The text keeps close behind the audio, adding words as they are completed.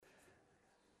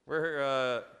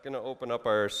We're going to open up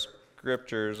our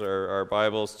scriptures, our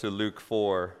Bibles, to Luke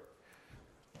 4.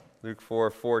 Luke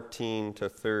 4:14 to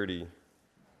 30.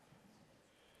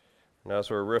 And as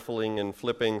we're riffling and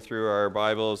flipping through our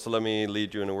Bibles, let me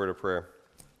lead you in a word of prayer.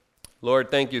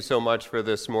 Lord, thank you so much for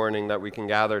this morning that we can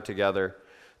gather together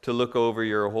to look over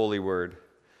your holy word.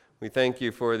 We thank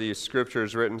you for these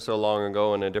scriptures written so long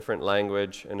ago in a different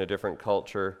language, in a different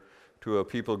culture, to a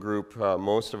people group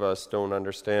most of us don't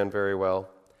understand very well.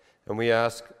 And we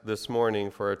ask this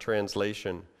morning for a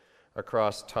translation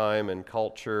across time and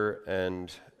culture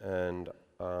and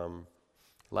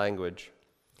language,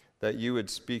 that you would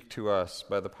speak to us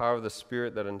by the power of the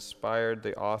Spirit that inspired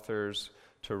the authors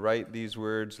to write these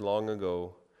words long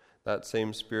ago. That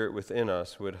same Spirit within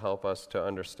us would help us to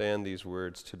understand these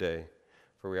words today.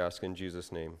 For we ask in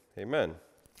Jesus' name. Amen.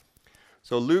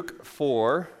 So Luke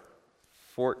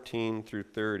 4:14 through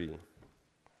 30.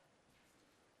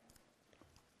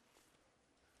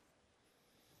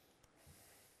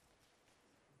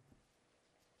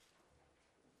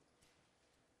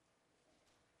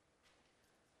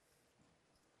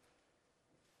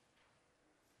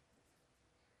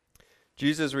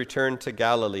 Jesus returned to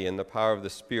Galilee in the power of the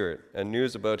Spirit, and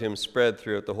news about him spread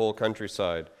throughout the whole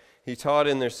countryside. He taught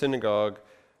in their synagogue,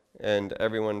 and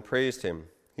everyone praised him.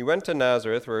 He went to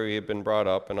Nazareth, where he had been brought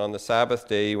up, and on the Sabbath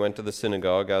day he went to the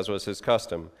synagogue, as was his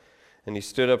custom. And he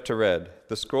stood up to read.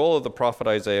 The scroll of the prophet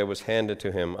Isaiah was handed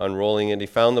to him. Unrolling it, he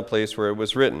found the place where it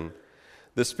was written,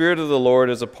 "The Spirit of the Lord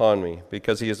is upon me,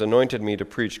 because he has anointed me to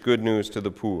preach good news to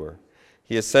the poor.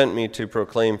 He has sent me to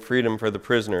proclaim freedom for the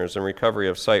prisoners and recovery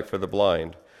of sight for the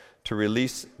blind, to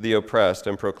release the oppressed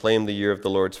and proclaim the year of the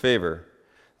Lord's favor."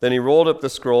 Then he rolled up the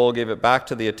scroll, gave it back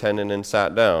to the attendant, and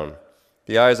sat down.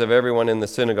 The eyes of everyone in the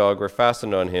synagogue were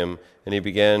fastened on him, and he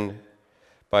began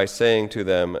by saying to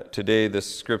them, "Today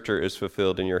this scripture is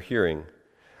fulfilled in your hearing."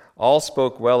 All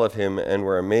spoke well of him and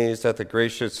were amazed at the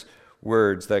gracious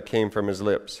words that came from his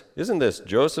lips. "Isn't this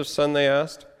Joseph's son?" they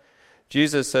asked.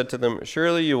 Jesus said to them,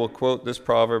 "Surely you will quote this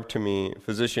proverb to me,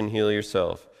 'Physician, heal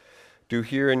yourself.' Do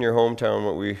here in your hometown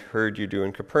what we heard you do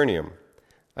in Capernaum."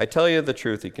 "I tell you the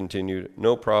truth," he continued,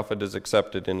 "no prophet is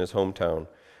accepted in his hometown.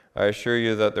 I assure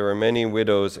you that there were many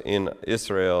widows in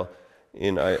Israel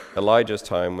in Elijah's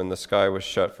time, when the sky was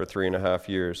shut for 3.5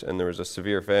 years, and there was a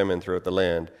severe famine throughout the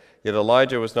land. Yet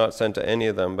Elijah was not sent to any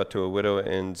of them, but to a widow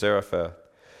in Zarephath,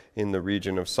 in the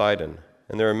region of Sidon.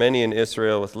 And there were many in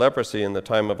Israel with leprosy in the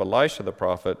time of Elisha the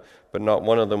prophet, but not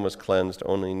one of them was cleansed,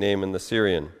 only Naaman the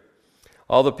Syrian."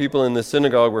 All the people in the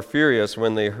synagogue were furious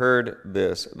when they heard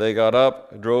this. They got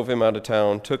up, drove him out of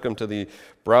town, took him to the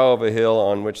brow of a hill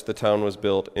on which the town was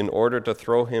built, in order to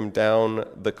throw him down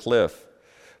the cliff.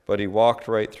 But he walked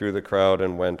right through the crowd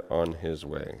and went on his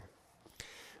way.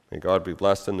 May God be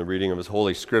blessed in the reading of his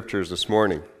holy scriptures this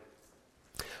morning.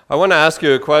 I want to ask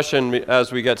you a question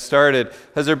as we get started.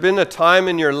 Has there been a time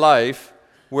in your life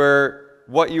where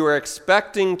what you were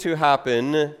expecting to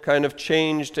happen kind of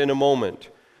changed in a moment?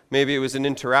 Maybe it was an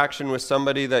interaction with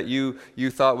somebody that you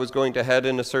thought was going to head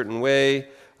in a certain way,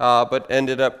 but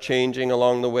ended up changing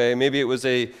along the way. Maybe it was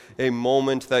a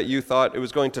moment that you thought it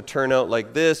was going to turn out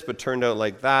like this, but turned out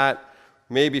like that.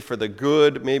 Maybe for the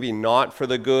good, maybe not for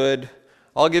the good.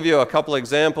 I'll give you a couple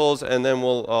examples, and then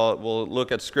we'll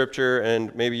look at Scripture,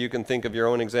 and maybe you can think of your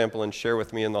own example and share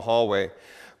with me in the hallway.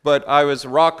 But I was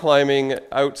rock climbing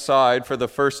outside for the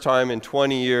first time in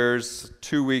 20 years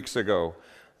 2 weeks ago.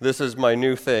 This is my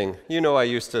new thing. You know, I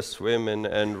used to swim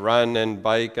and run and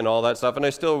bike and all that stuff, and I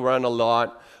still run a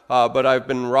lot, but I've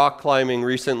been rock climbing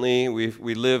recently.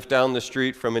 We live down the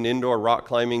street from an indoor rock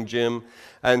climbing gym,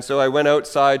 and so I went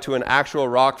outside to an actual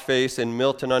rock face in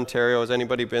Milton, Ontario. Has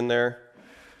anybody been there?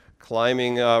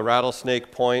 Climbing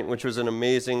Rattlesnake Point, which was an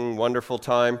amazing, wonderful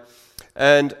time.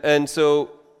 And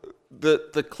so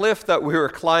the cliff that we were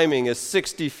climbing is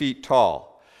 60 feet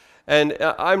tall. And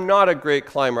I'm not a great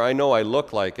climber. I know I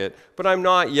look like it, but I'm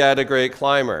not yet a great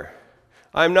climber.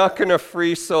 I'm not going to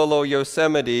free solo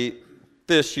Yosemite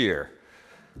this year.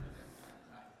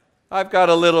 I've got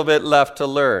a little bit left to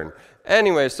learn.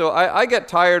 Anyway, so I get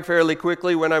tired fairly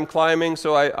quickly when I'm climbing,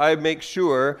 so I make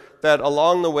sure that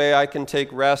along the way I can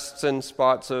take rests and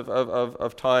spots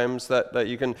of times that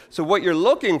you can. So what you're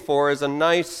looking for is a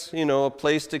nice, a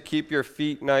place to keep your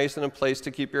feet nice and a place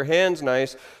to keep your hands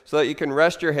nice so that you can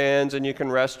rest your hands and you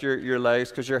can rest your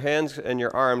legs, because your hands and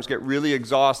your arms get really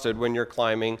exhausted when you're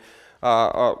climbing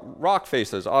rock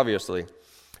faces, obviously.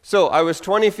 So I was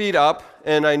 20 feet up,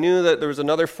 and I knew that there was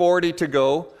another 40 to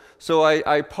go. So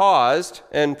I paused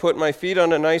and put my feet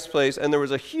on a nice place, and there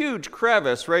was a huge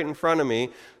crevice right in front of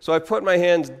me. So I put my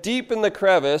hands deep in the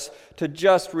crevice to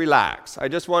just relax. I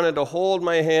just wanted to hold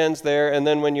my hands there, and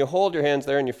then when you hold your hands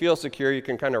there and you feel secure, you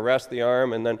can kind of rest the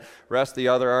arm and then rest the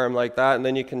other arm like that, and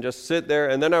then you can just sit there.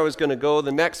 And then I was going to go.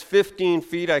 The next 15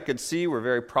 feet I could see were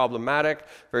very problematic,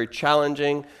 very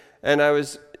challenging, and I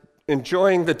was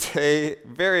enjoying the day,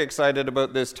 very excited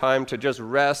about this time to just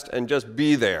rest and just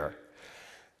be there.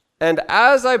 And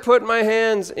as I put my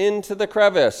hands into the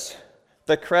crevice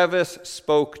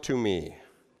spoke to me.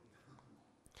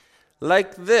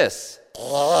 Like this.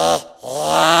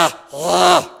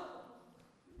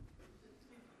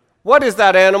 What is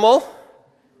that animal?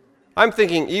 I'm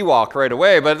thinking Ewok right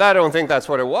away, but I don't think that's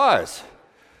what it was.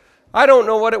 I don't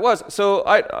know what it was. So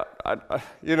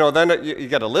then you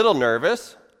get a little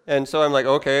nervous. And so I'm like,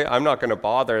 okay, I'm not going to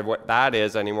bother what that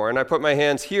is anymore. And I put my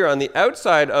hands here on the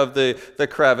outside of the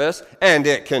crevice, and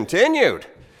it continued.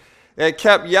 It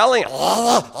kept yelling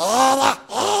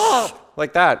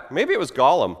like that. Maybe it was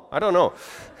Gollum. I don't know.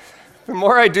 The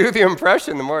more I do the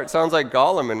impression, the more it sounds like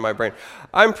Gollum in my brain.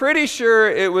 I'm pretty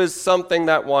sure it was something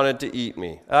that wanted to eat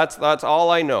me. That's all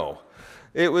I know.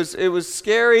 It was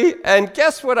scary. And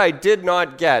guess what I did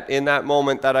not get in that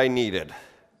moment that I needed?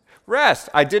 Rest.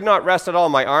 I did not rest at all.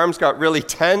 My arms got really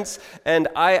tense, and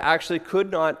I actually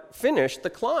could not finish the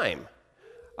climb.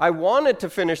 I wanted to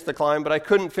finish the climb, but I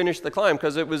couldn't finish the climb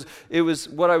because it was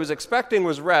what I was expecting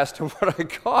was rest, and what I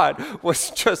got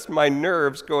was just my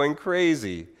nerves going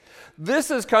crazy.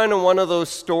 This is kind of one of those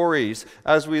stories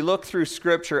as we look through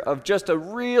Scripture of just a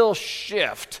real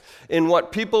shift in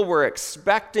what people were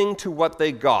expecting to what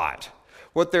they got.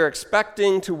 What they're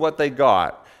expecting to what they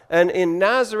got. And in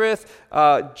Nazareth,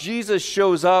 Jesus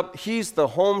shows up. He's the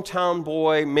hometown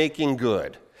boy making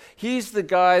good. He's the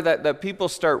guy that people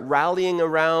start rallying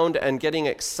around and getting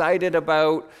excited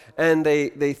about, and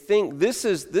they think this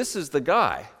is the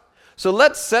guy. So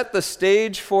let's set the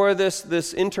stage for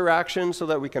this interaction so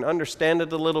that we can understand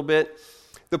it a little bit.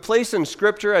 The place in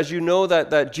Scripture, as you know,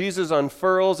 that Jesus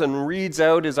unfurls and reads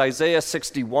out is Isaiah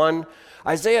 61.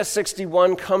 Isaiah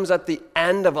 61 comes at the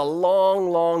end of a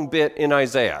long, long bit in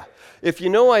Isaiah. If you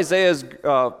know Isaiah's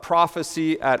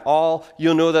prophecy at all,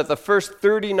 you'll know that the first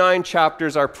 39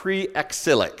 chapters are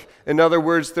pre-exilic. In other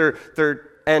words,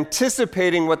 they're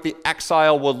anticipating what the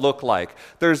exile will look like.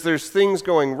 There's things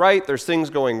going right, there's things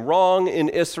going wrong in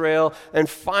Israel, and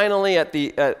finally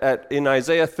in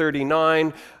Isaiah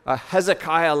 39,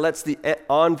 Hezekiah lets the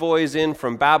envoys in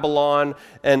from Babylon,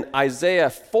 and Isaiah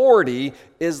 40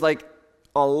 is like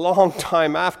a long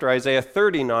time after Isaiah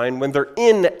 39 when they're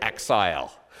in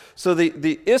exile. So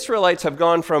the Israelites have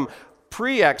gone from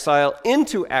pre-exile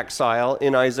into exile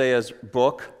in Isaiah's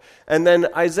book, and then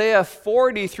Isaiah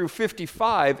 40 through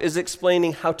 55 is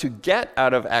explaining how to get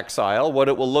out of exile, what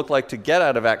it will look like to get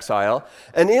out of exile.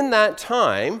 And in that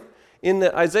time, in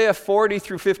the Isaiah 40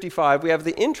 through 55, we have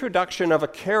the introduction of a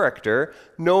character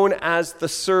known as the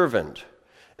servant.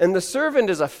 And the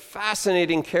servant is a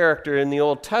fascinating character in the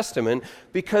Old Testament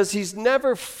because he's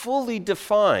never fully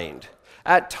defined.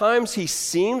 At times he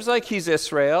seems like he's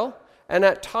Israel, and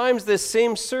at times this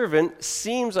same servant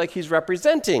seems like he's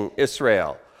representing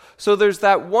Israel. So there's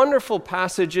that wonderful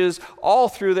passages all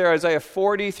through there, Isaiah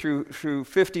 40 through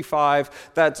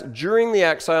 55, that's during the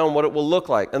exile and what it will look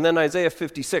like. And then Isaiah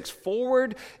 56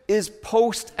 forward is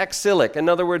post-exilic. In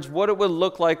other words, what it will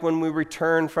look like when we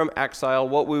return from exile,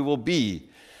 what we will be.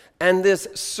 And this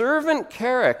servant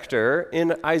character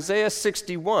in Isaiah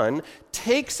 61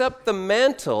 takes up the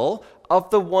mantle of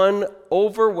the one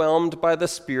overwhelmed by the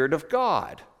Spirit of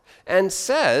God and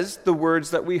says the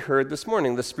words that we heard this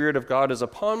morning. The Spirit of God is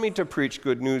upon me to preach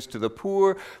good news to the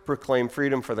poor, proclaim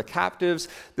freedom for the captives.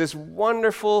 This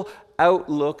wonderful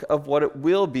outlook of what it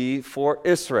will be for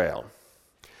Israel.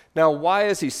 Now, why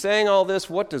is he saying all this?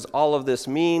 What does all of this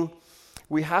mean?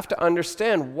 We have to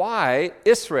understand why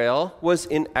Israel was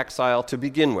in exile to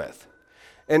begin with.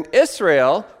 And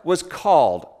Israel was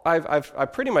called. I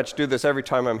pretty much do this every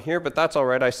time I'm here, but that's all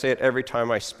right. I say it every time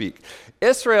I speak.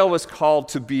 Israel was called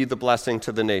to be the blessing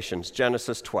to the nations,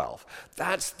 Genesis 12.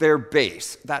 That's their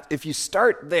base. That if you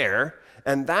start there,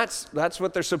 and that's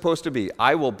what they're supposed to be.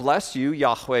 I will bless you,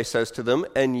 Yahweh says to them,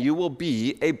 and you will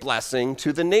be a blessing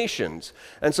to the nations.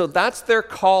 And so that's their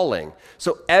calling.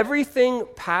 So everything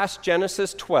past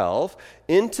Genesis 12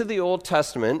 into the Old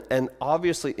Testament, and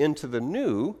obviously into the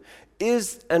New,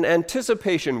 is an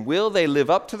anticipation. Will they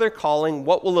live up to their calling?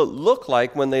 What will it look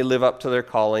like when they live up to their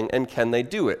calling, and can they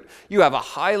do it? You have a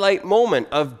highlight moment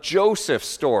of Joseph's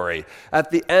story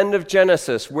at the end of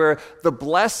Genesis, where the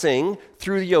blessing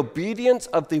through the obedience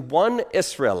of the one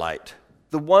Israelite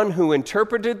the one who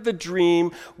interpreted the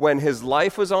dream when his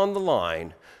life was on the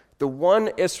line, the one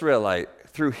Israelite,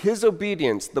 through his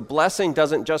obedience, the blessing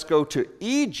doesn't just go to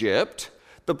Egypt,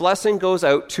 the blessing goes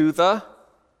out to the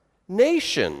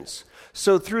nations.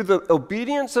 So through the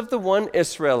obedience of the one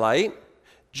Israelite,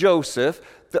 Joseph,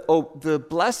 the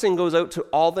blessing goes out to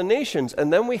all the nations.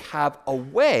 And then we have a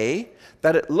way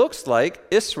that it looks like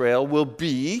Israel will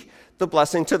be the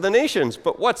blessing to the nations.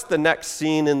 But what's the next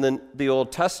scene in the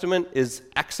Old Testament is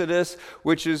Exodus,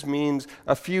 which means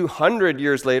a few hundred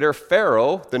years later,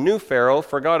 Pharaoh, the new Pharaoh,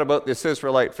 forgot about this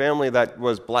Israelite family that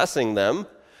was blessing them,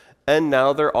 and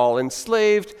now they're all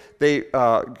enslaved. They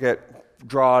get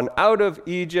drawn out of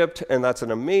Egypt, and that's an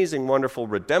amazing, wonderful,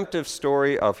 redemptive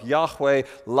story of Yahweh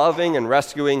loving and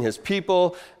rescuing his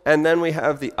people. And then we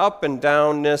have the up and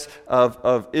downness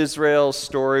of Israel's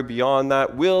story beyond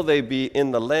that. Will they be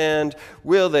in the land?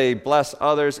 Will they bless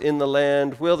others in the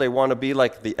land? Will they want to be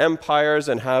like the empires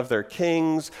and have their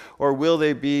kings? Or will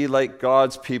they be like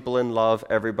God's people and love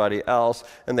everybody else?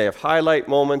 And they have highlight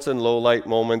moments and lowlight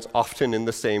moments, often in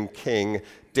the same king,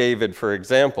 David, for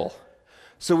example.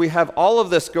 So we have all of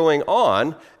this going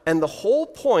on, and the whole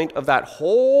point of that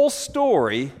whole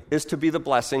story is to be the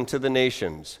blessing to the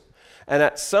nations. And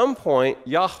at some point,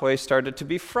 Yahweh started to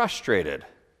be frustrated.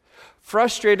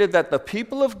 Frustrated that the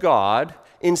people of God,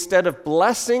 instead of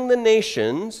blessing the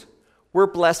nations, were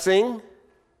blessing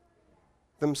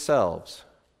themselves.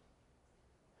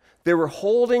 They were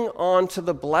holding on to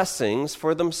the blessings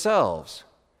for themselves.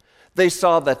 They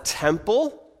saw the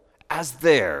temple as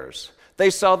theirs. They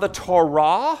saw the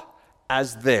Torah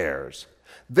as theirs.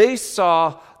 They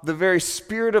saw the very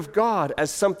Spirit of God as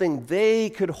something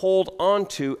they could hold on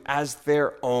to as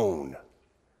their own.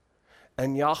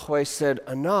 And Yahweh said,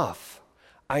 enough.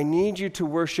 I need you to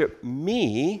worship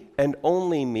me and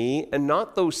only me, and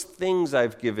not those things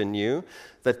I've given you,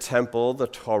 the temple, the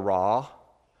Torah,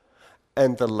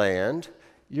 and the land.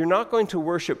 You're not going to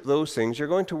worship those things. You're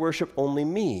going to worship only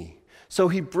me. So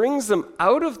he brings them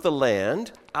out of the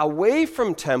land, away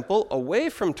from temple, away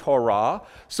from Torah,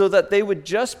 so that they would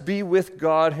just be with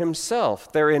God himself.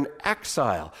 They're in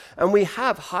exile. And we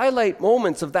have highlight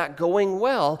moments of that going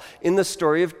well in the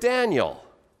story of Daniel.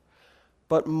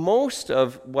 But most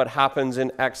of what happens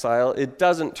in exile, it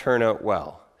doesn't turn out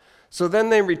well. So then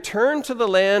they return to the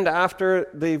land after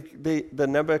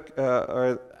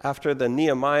after the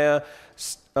Nehemiah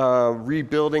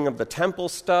rebuilding of the temple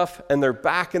stuff, and they're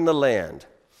back in the land.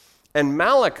 And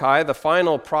Malachi, the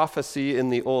final prophecy in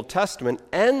the Old Testament,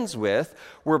 ends with,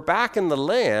 we're back in the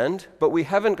land, but we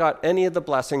haven't got any of the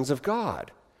blessings of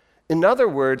God. In other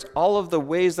words, all of the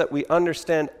ways that we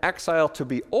understand exile to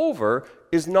be over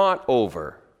is not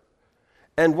over.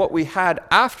 And what we had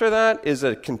after that is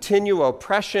a continual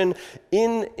oppression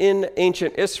in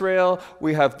ancient Israel.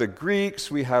 We have the Greeks,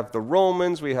 we have the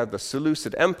Romans, we have the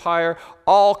Seleucid Empire,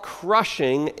 all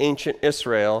crushing ancient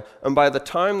Israel. And by the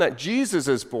time that Jesus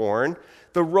is born,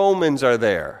 the Romans are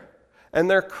there. And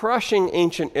they're crushing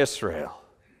ancient Israel.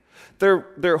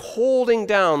 They're holding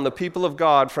down the people of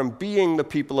God from being the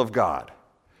people of God.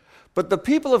 But the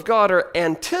people of God are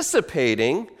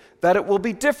anticipating that it will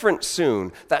be different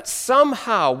soon, that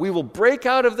somehow we will break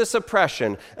out of this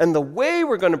oppression, and the way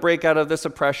we're going to break out of this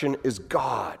oppression is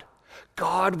God.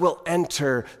 God will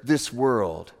enter this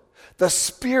world. The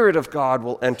Spirit of God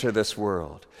will enter this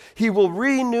world. He will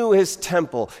renew his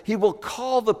temple. He will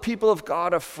call the people of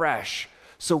God afresh.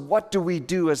 So what do we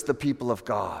do as the people of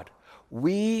God?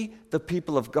 We, the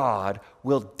people of God,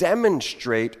 will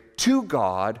demonstrate to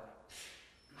God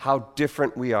how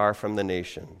different we are from the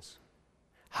nations.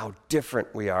 How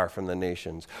different we are from the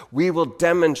nations. We will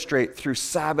demonstrate through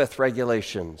Sabbath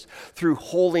regulations, through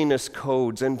holiness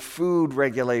codes and food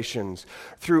regulations,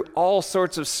 through all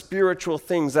sorts of spiritual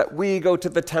things that we go to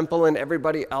the temple and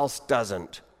everybody else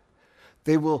doesn't.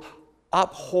 They will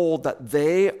uphold that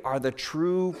they are the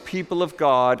true people of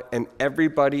God and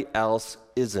everybody else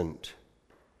isn't.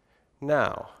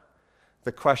 Now,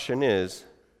 the question is,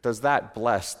 does that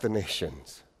bless the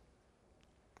nations?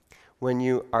 When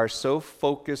you are so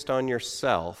focused on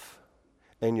yourself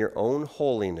and your own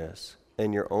holiness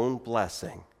and your own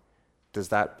blessing, does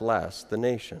that bless the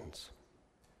nations?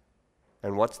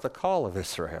 And what's the call of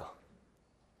Israel?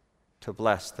 To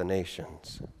bless the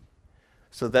nations.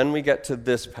 So then we get to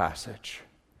this passage,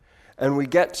 and we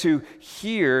get to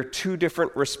hear two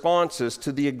different responses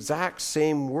to the exact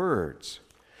same words,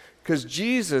 because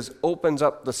Jesus opens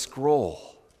up the scroll.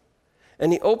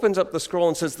 And he opens up the scroll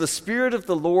and says, the Spirit of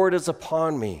the Lord is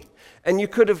upon me. And you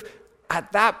could have,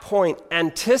 at that point,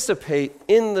 anticipate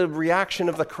in the reaction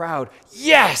of the crowd,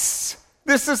 yes,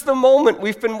 This is the moment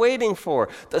we've been waiting for.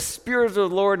 The Spirit of the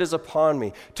Lord is upon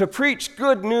me to preach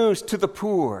good news to the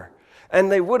poor.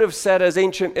 And they would have said as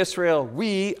ancient Israel,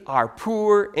 we are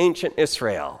poor ancient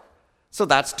Israel. So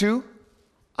that's to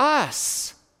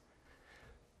us.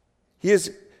 He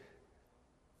has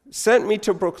sent me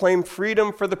to proclaim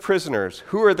freedom for the prisoners.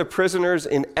 Who are the prisoners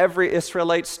in every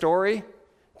Israelite story?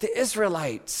 The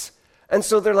Israelites. And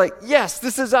so they're like, yes,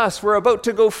 this is us. We're about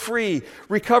to go free.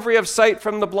 Recovery of sight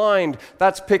from the blind.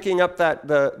 That's picking up that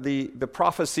the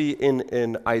prophecy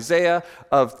in Isaiah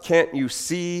of can't you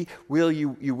see?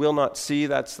 You will not see.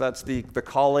 That's the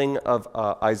calling of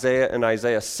Isaiah in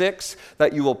Isaiah 6,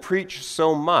 that you will preach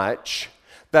so much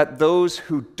that those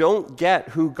who don't get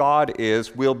who God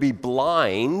is will be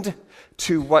blind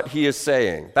to what he is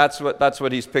saying. That's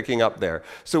what he's picking up there.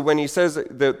 So when he says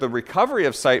the recovery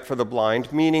of sight for the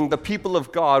blind, meaning the people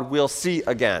of God will see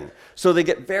again. So they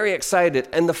get very excited.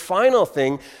 And the final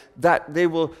thing, that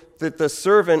the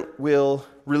servant will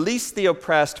release the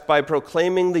oppressed by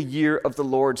proclaiming the year of the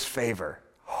Lord's favor.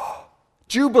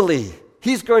 Jubilee.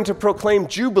 He's going to proclaim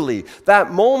Jubilee,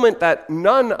 that moment that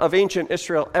none of ancient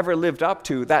Israel ever lived up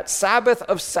to, that Sabbath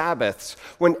of Sabbaths,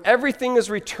 when everything is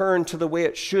returned to the way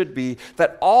it should be,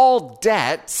 that all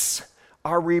debts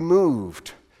are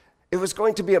removed. It was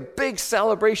going to be a big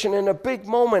celebration and a big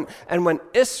moment. And when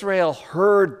Israel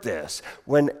heard this,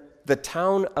 when the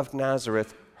town of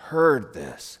Nazareth heard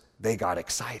this, they got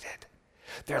excited.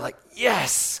 They're like,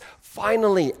 yes,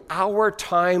 finally, our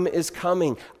time is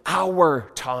coming. Our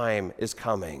time is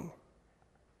coming.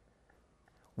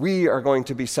 We are going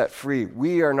to be set free.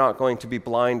 We are not going to be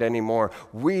blind anymore.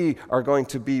 We are going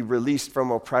to be released from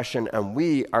oppression, and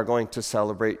we are going to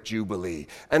celebrate Jubilee.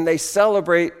 And they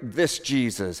celebrate this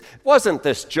Jesus. Wasn't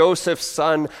this Joseph's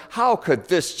son? How could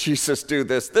this Jesus do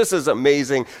this? This is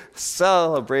amazing.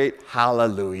 Celebrate,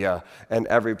 hallelujah. And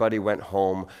everybody went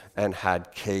home and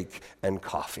had cake and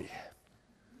coffee.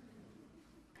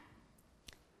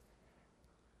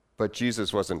 But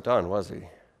Jesus wasn't done, was he?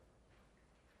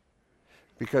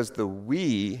 Because the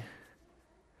we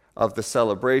of the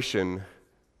celebration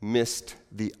missed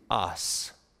the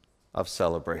us of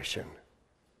celebration.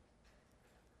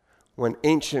 When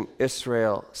ancient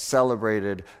Israel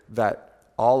celebrated that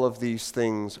all of these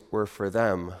things were for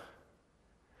them,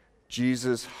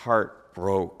 Jesus' heart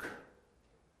broke.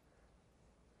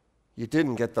 You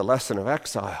didn't get the lesson of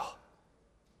exile.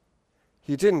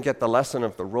 You didn't get the lesson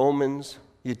of the Romans.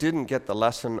 You didn't get the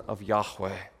lesson of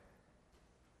Yahweh.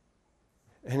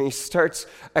 And he starts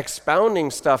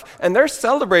expounding stuff, and they're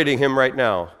celebrating him right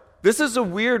now. This is a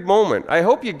weird moment. I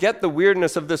hope you get the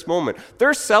weirdness of this moment.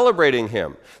 They're celebrating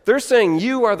him. They're saying,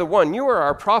 you are the one. You are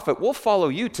our prophet. We'll follow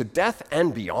you to death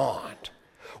and beyond.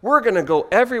 We're going to go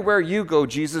everywhere you go,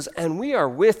 Jesus, and we are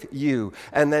with you.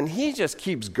 And then he just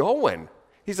keeps going.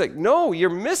 He's like, no, you're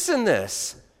missing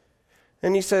this.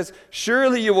 And he says,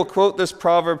 surely you will quote this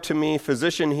proverb to me,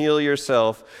 physician, heal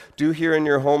yourself. Do here in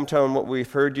your hometown what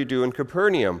we've heard you do in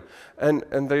Capernaum. And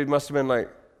they must have been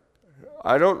like,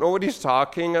 I don't know what he's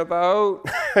talking about.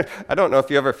 I don't know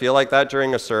if you ever feel like that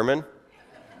during a sermon.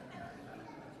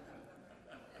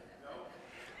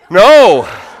 No.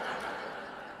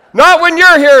 Not when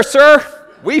you're here, sir.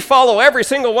 We follow every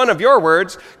single one of your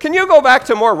words. Can you go back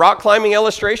to more rock climbing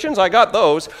illustrations? I got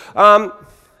those.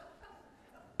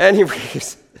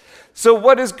 Anyways, so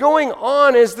what is going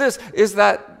on is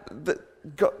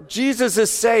that Jesus is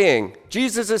saying,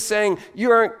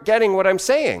 you aren't getting what I'm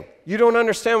saying. You don't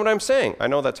understand what I'm saying. I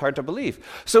know that's hard to believe.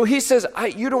 So he says,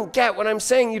 you don't get what I'm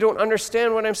saying. You don't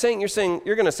understand what I'm saying.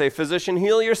 You're going to say, physician,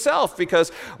 heal yourself, because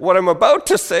what I'm about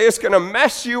to say is going to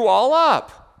mess you all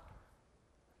up.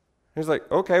 He's like,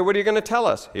 okay, what are you going to tell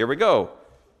us? Here we go.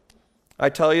 I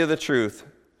tell you the truth.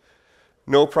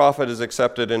 No prophet is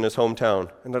accepted in his hometown.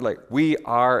 And they're like, we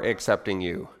are accepting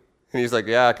you. And he's like,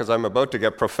 yeah, because I'm about to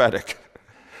get prophetic.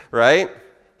 Right?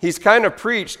 He's kind of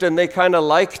preached and they kind of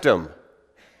liked him.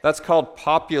 That's called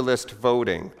populist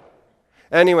voting.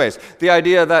 Anyways, the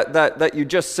idea that you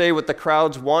just say what the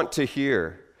crowds want to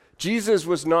hear. Jesus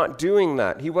was not doing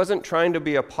that. He wasn't trying to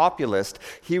be a populist.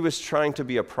 He was trying to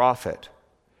be a prophet.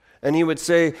 And he would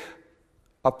say,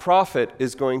 a prophet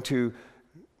is going to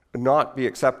not be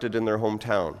accepted in their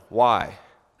hometown. Why?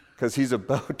 Because he's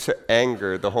about to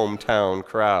anger the hometown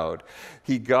crowd.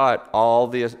 He got all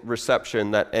the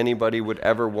reception that anybody would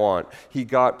ever want. He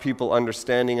got people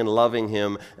understanding and loving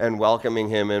him and welcoming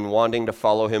him and wanting to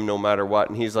follow him no matter what.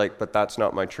 And he's like, but that's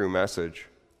not my true message.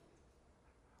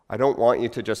 I don't want you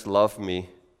to just love me.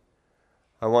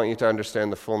 I want you to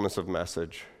understand the fullness of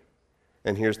message.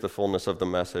 And here's the fullness of the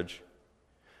message.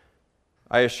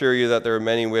 I assure you that there were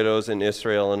many widows in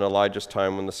Israel in Elijah's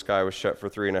time when the sky was shut for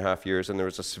 3.5 years and there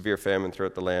was a severe famine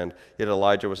throughout the land. Yet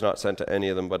Elijah was not sent to any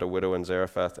of them but a widow in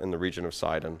Zarephath in the region of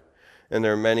Sidon. And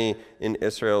there were many in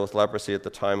Israel with leprosy at the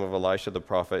time of Elisha the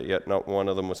prophet, yet not one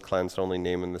of them was cleansed, only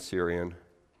Naaman the Syrian.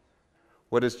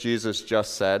 What has Jesus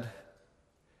just said?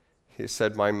 He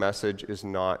said, my message is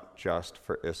not just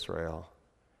for Israel,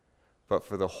 but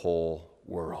for the whole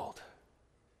world.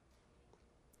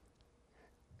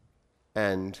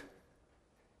 And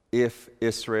if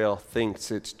Israel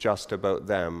thinks it's just about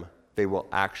them, they will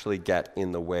actually get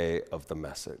in the way of the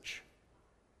message.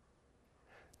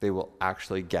 They will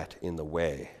actually get in the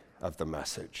way of the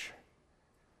message.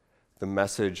 The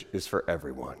message is for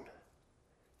everyone.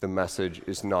 The message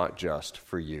is not just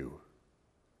for you.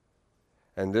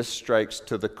 And this strikes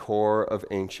to the core of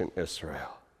ancient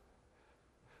Israel.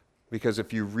 Because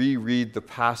if you reread the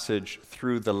passage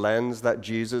through the lens that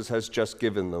Jesus has just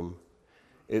given them,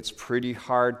 it's pretty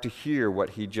hard to hear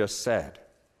what he just said.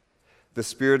 The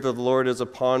Spirit of the Lord is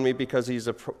upon me because he's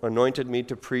anointed me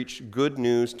to preach good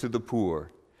news to the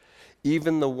poor,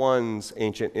 even the ones,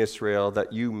 ancient Israel,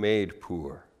 that you made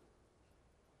poor.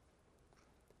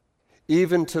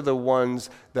 Even to the ones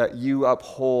that you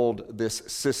uphold this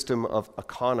system of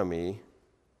economy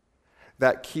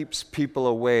that keeps people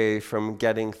away from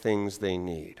getting things they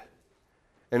need.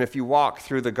 And if you walk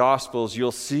through the Gospels,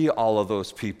 you'll see all of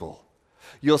those people.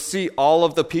 You'll see all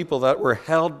of the people that were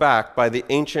held back by the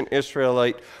ancient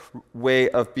Israelite way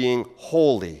of being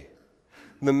holy.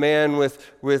 The man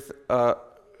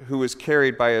who was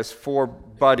carried by his 4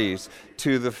 buddies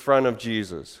to the front of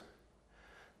Jesus.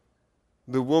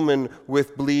 The woman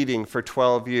with bleeding for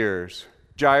 12 years.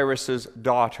 Jairus'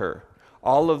 daughter.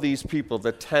 All of these people,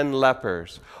 the 10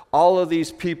 lepers, all of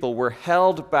these people were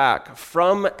held back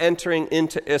from entering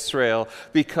into Israel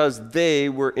because they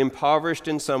were impoverished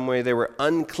in some way, they were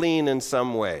unclean in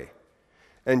some way.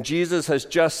 And Jesus has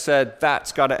just said,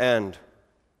 that's got to end.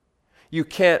 You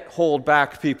can't hold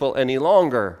back people any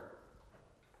longer.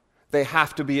 They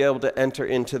have to be able to enter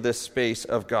into this space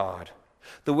of God.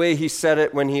 The way he said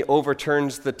it when he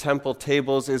overturns the temple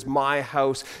tables is, my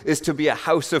house is to be a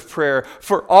house of prayer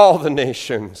for all the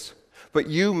nations. But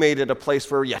you made it a place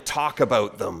where you talk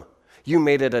about them. You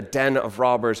made it a den of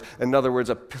robbers. In other words,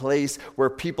 a place where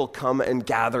people come and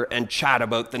gather and chat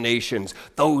about the nations.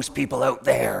 Those people out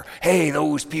there. Hey,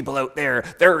 those people out there.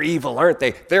 They're evil, aren't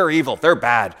they? They're evil. They're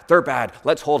bad. They're bad.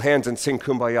 Let's hold hands and sing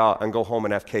Kumbaya and go home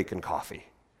and have cake and coffee.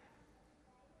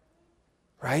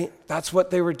 Right? That's what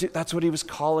they were that's what he was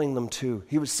calling them to.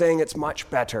 He was saying it's much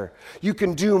better. You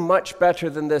can do much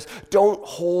better than this. Don't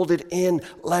hold it in.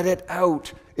 Let it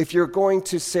out. If you're going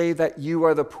to say that you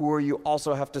are the poor, you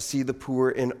also have to see the poor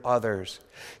in others.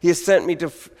 He has sent me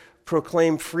to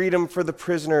proclaim freedom for the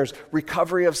prisoners,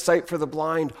 recovery of sight for the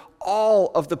blind,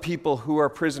 all of the people who are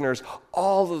prisoners,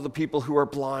 all of the people who are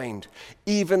blind,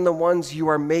 even the ones you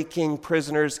are making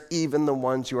prisoners, even the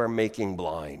ones you are making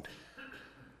blind.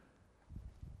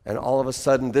 And all of a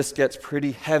sudden, this gets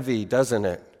pretty heavy, doesn't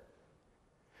it?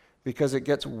 Because it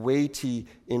gets weighty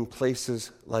in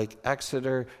places like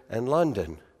Exeter and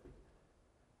London.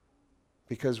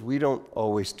 Because we don't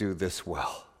always do this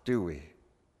well, do we?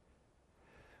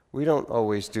 We don't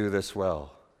always do this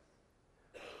well.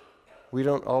 We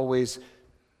don't always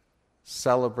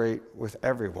celebrate with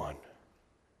everyone.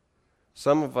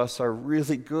 Some of us are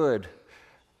really good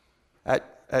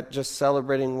at just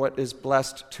celebrating what is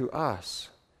blessed to us,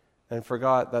 and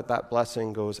forgot that that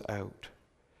blessing goes out.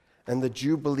 And the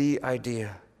Jubilee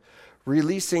idea,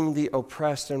 releasing the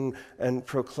oppressed and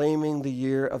proclaiming the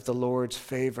year of the Lord's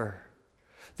favor.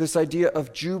 This idea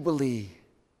of Jubilee,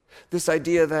 this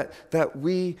idea that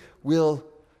we will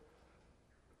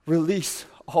release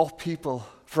all people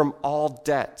from all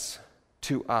debts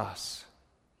to us.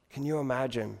 Can you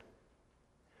imagine?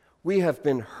 We have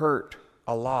been hurt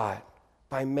a lot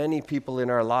by many people in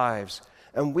our lives,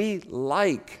 and we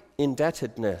like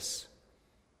indebtedness.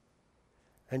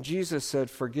 And Jesus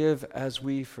said, forgive as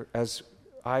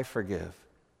I forgive.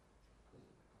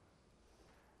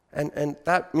 And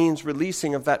that means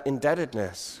releasing of that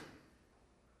indebtedness.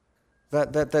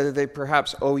 That they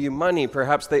perhaps owe you money,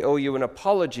 perhaps they owe you an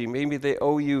apology, maybe they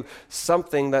owe you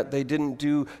something that they didn't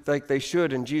do like they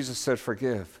should, and Jesus said,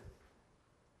 forgive.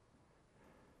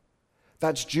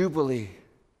 That's Jubilee.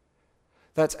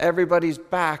 That's everybody's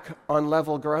back on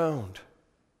level ground.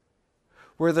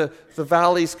 Where the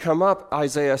valleys come up,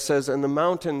 Isaiah says, and the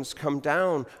mountains come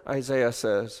down, Isaiah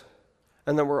says.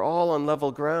 And then we're all on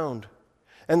level ground.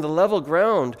 And the level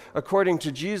ground, according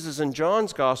to Jesus in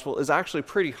John's gospel, is actually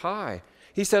pretty high.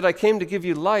 He said, I came to give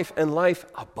you life and life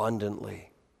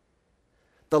abundantly.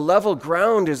 The level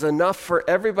ground is enough for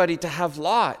everybody to have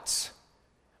lots.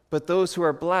 But those who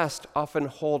are blessed often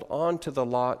hold on to the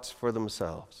lots for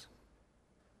themselves.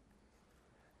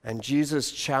 And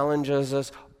Jesus challenges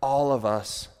us, all of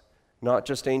us, not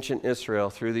just ancient Israel,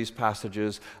 through these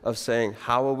passages of saying,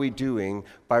 how are we doing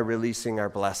by releasing our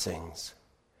blessings?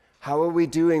 How are we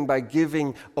doing by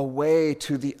giving away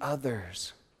to the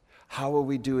others? How are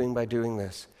we doing by doing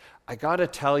this? I got to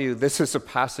tell you, this is a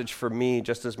passage for me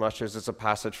just as much as it's a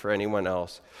passage for anyone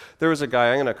else. There was a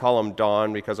guy, I'm going to call him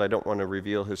Don because I don't want to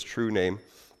reveal his true name,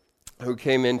 who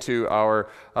came into our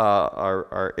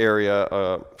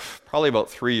area probably about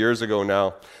 3 years ago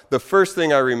now. The first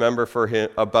thing I remember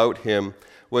about him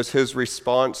was his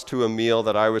response to a meal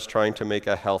that I was trying to make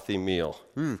a healthy meal.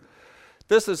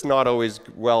 This is not always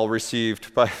well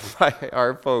received by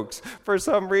our folks for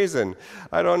some reason.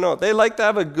 I don't know. They like to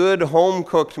have a good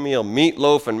home-cooked meal,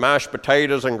 meatloaf and mashed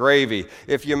potatoes and gravy.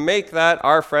 If you make that,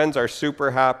 our friends are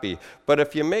super happy. But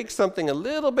if you make something a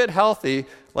little bit healthy,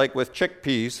 like with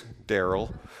chickpeas,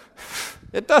 Daryl,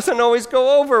 it doesn't always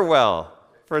go over well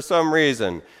for some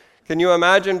reason. Can you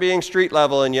imagine being street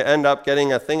level and you end up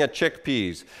getting a thing of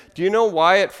chickpeas? Do you know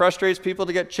why it frustrates people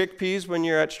to get chickpeas when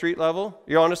you're at street level?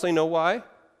 You honestly know why?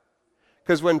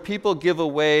 Because when people give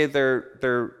away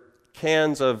their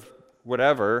cans of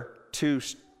whatever to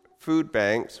food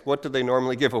banks, what do they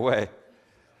normally give away?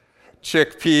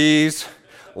 Chickpeas,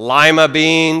 lima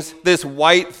beans, this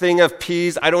white thing of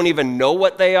peas. I don't even know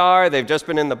what they are. They've just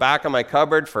been in the back of my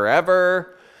cupboard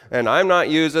forever, and I'm not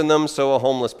using them, so a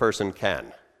homeless person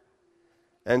can.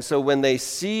 And so when they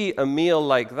see a meal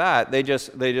like that, they just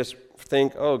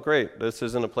think, oh, great, this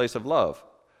isn't a place of love.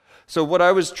 So what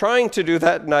I was trying to do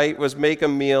that night was make a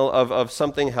meal of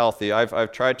something healthy.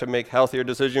 I've tried to make healthier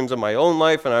decisions in my own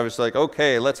life, and I was like,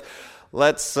 okay, let's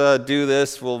do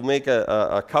this. We'll make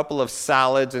a couple of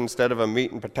salads instead of a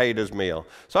meat and potatoes meal.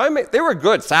 So they were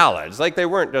good salads. Like they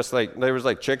weren't just like, there was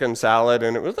like chicken salad,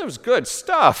 and it was good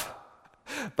stuff.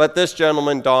 But this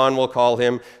gentleman, Don, we'll call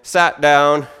him, sat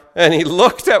down, and he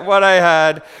looked at what I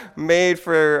had made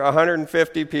for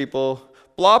 150 people,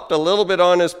 plopped a little bit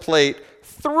on his plate,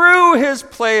 threw his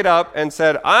plate up, and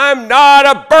said, "I'm not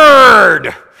a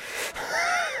bird!"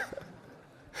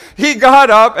 He got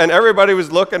up, and everybody was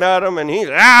looking at him, and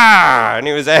and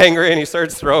he was angry, and he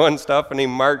starts throwing stuff, and he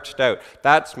marched out.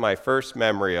 That's my first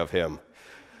memory of him.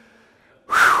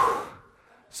 Whew.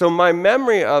 So my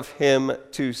memory of him,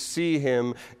 to see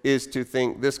him, is to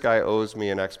think, this guy owes me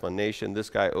an explanation. This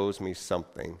guy owes me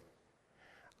something.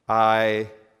 I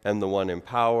am the one in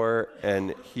power,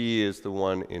 and he is the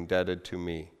one indebted to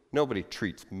me. Nobody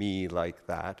treats me like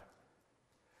that.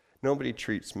 Nobody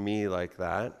treats me like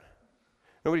that.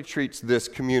 Nobody treats this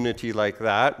community like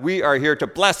that. We are here to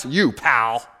bless you,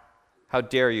 pal. How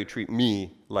dare you treat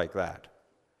me like that?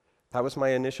 That was my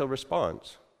initial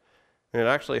response. And it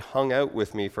actually hung out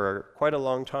with me for quite a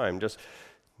long time, just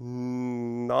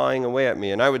gnawing away at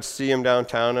me. And I would see him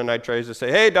downtown, and I'd try to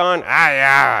say, "Hey, Don,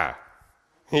 yeah."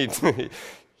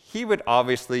 He would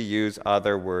obviously use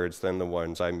other words than the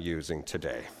ones I'm using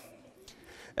today.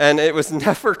 And it was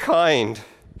never kind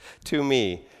to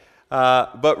me.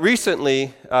 But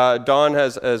recently, Don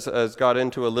has got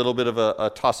into a little bit of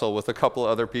a tussle with a couple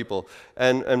other people.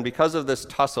 And because of this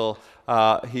tussle,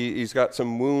 he's got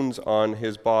some wounds on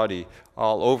his body,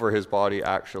 all over his body,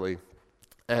 actually.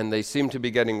 And they seem to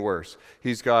be getting worse.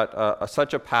 He's got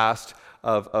such a past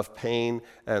of pain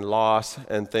and loss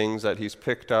and things that he's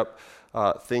picked up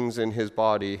things in his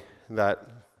body that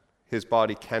his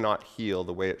body cannot heal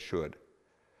the way it should.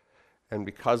 And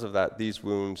because of that, these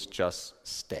wounds just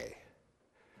stay.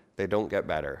 They don't get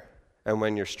better. And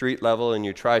when you're street level and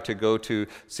you try to go to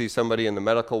see somebody in the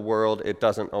medical world, it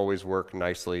doesn't always work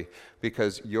nicely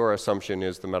because your assumption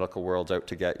is the medical world's out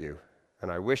to get you.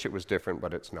 And I wish it was different,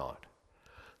 but it's not.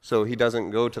 So he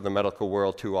doesn't go to the medical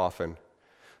world too often.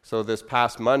 So this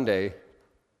past Monday,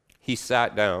 he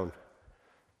sat down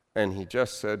and he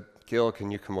just said, "Gil,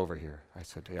 can you come over here?" I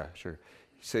said, "Yeah, sure."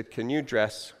 He said, "Can you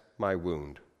dress my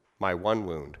wound? My one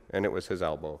wound," and it was his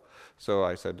elbow. So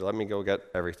I said, "Let me go get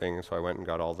everything." So I went and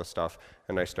got all the stuff,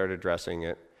 and I started dressing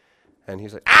it. And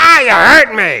he's like, "You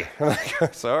hurt me!" I'm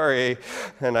like, "Sorry,"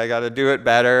 and I got to do it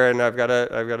better, and I've got to,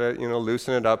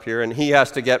 loosen it up here. And he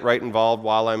has to get right involved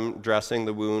while I'm dressing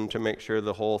the wound to make sure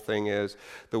the whole thing is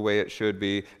the way it should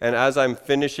be. And as I'm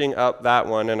finishing up that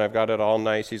one, and I've got it all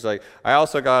nice, he's like, "I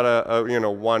also got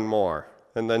one more."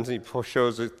 And then he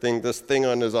shows this thing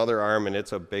on his other arm, and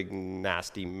it's a big,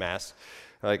 nasty mess.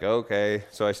 Like, okay.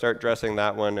 So I start dressing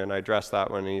that one, and I dress that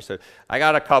one, and he said, "I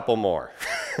got a couple more."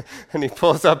 And he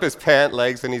pulls up his pant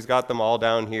legs, and he's got them all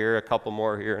down here, a couple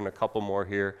more here, and a couple more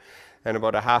here. And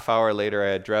about a half hour later, I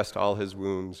had dressed all his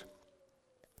wounds.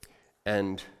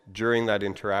 And during that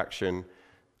interaction,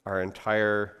 our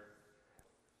entire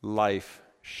life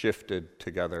shifted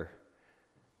together.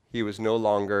 He was no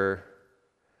longer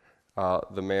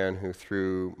the man who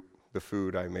threw the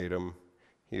food I made him.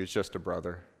 He was just a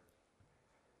brother.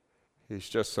 He's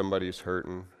just somebody who's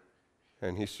hurting,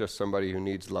 and he's just somebody who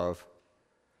needs love.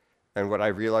 And what I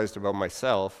realized about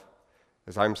myself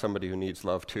is I'm somebody who needs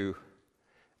love too,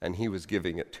 and he was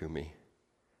giving it to me.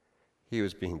 He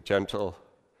was being gentle.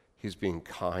 He was being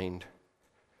kind.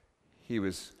 He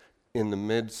was in the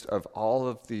midst of all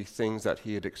of the things that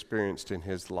he had experienced in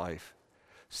his life,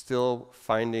 still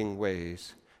finding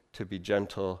ways to be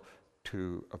gentle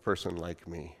to a person like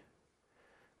me.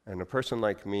 And a person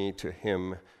like me to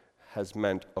him has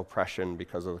meant oppression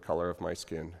because of the color of my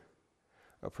skin.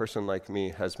 A person like me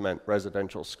has meant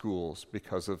residential schools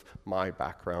because of my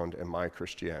background and my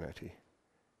Christianity.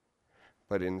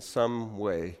 But in some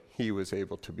way, he was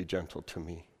able to be gentle to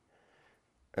me.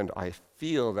 And I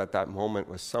feel that that moment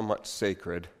was somewhat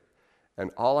sacred,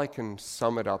 and all I can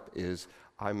sum it up is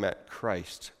I met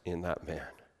Christ in that man.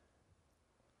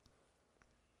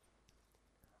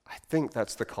 I think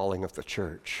that's the calling of the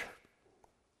church.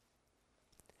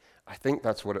 I think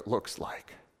that's what it looks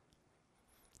like.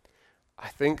 I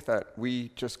think that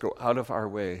we just go out of our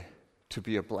way to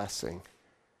be a blessing,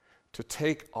 to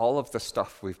take all of the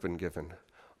stuff we've been given,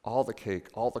 all the cake,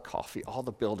 all the coffee, all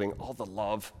the building, all the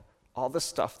love, all the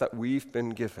stuff that we've been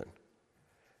given,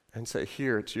 and say,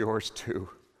 here, it's yours too.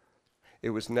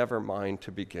 It was never mine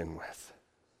to begin with.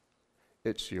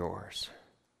 It's yours.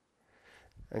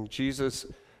 And Jesus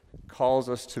calls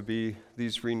us to be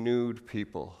these renewed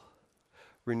people,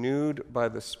 renewed by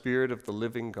the Spirit of the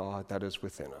living God that is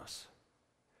within us,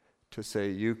 to say,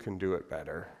 you can do it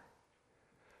better.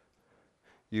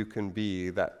 You can be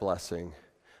that blessing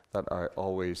that I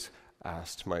always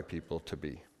asked my people to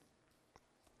be.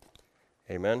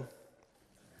 Amen?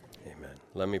 Amen.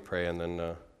 Let me pray, and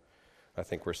then I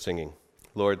think we're singing.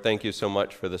 Lord, thank you so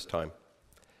much for this time.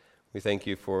 We thank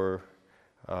you for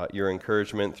your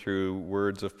encouragement through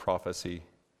words of prophecy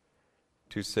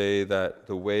to say that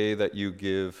the way that you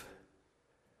give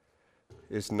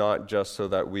is not just so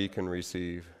that we can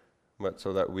receive, but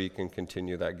so that we can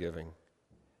continue that giving.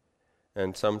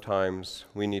 And sometimes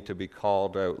we need to be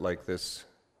called out like this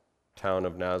town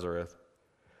of Nazareth,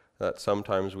 that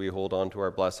sometimes we hold on to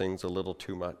our blessings a little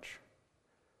too much.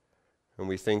 And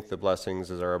we think the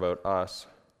blessings are about us.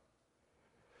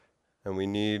 And we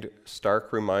need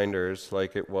stark reminders,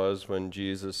 like it was when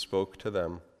Jesus spoke to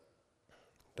them,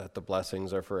 that the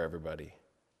blessings are for everybody,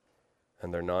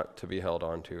 and they're not to be held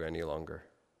on to any longer.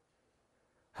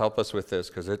 Help us with this,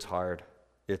 because it's hard.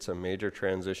 It's a major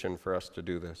transition for us to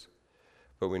do this.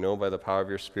 But we know by the power of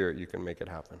your Spirit you can make it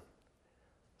happen.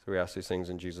 So we ask these things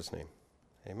in Jesus' name.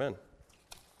 Amen.